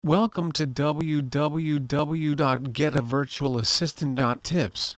Welcome to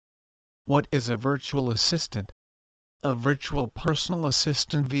www.getavirtualassistant.tips. What is a virtual assistant? A virtual personal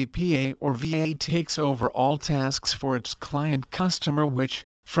assistant (VPA or VA) takes over all tasks for its client customer which,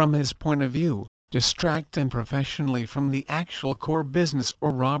 from his point of view, distract him professionally from the actual core business or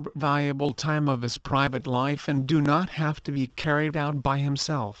rob valuable time of his private life and do not have to be carried out by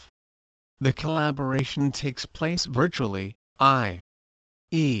himself. The collaboration takes place virtually, i.e.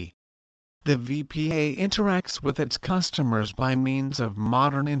 the VPA interacts with its customers by means of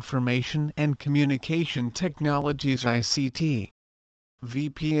modern information and communication technologies (ICT).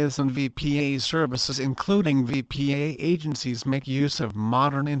 VPAs and VPA services including VPA agencies make use of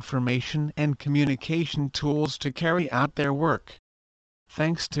modern information and communication tools to carry out their work.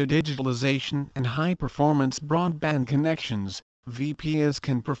 Thanks to digitalization and high-performance broadband connections, VPAs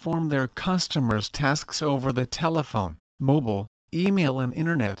can perform their customers' tasks over the telephone, mobile, email and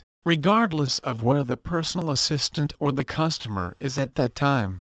internet, regardless of where the personal assistant or the customer is at that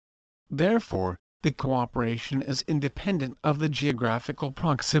time. Therefore, the cooperation is independent of the geographical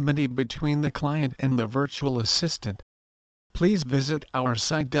proximity between the client and the virtual assistant. Please visit our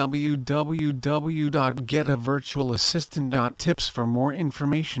site www.getavirtualassistant.tips for more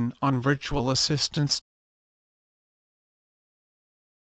information on virtual assistants.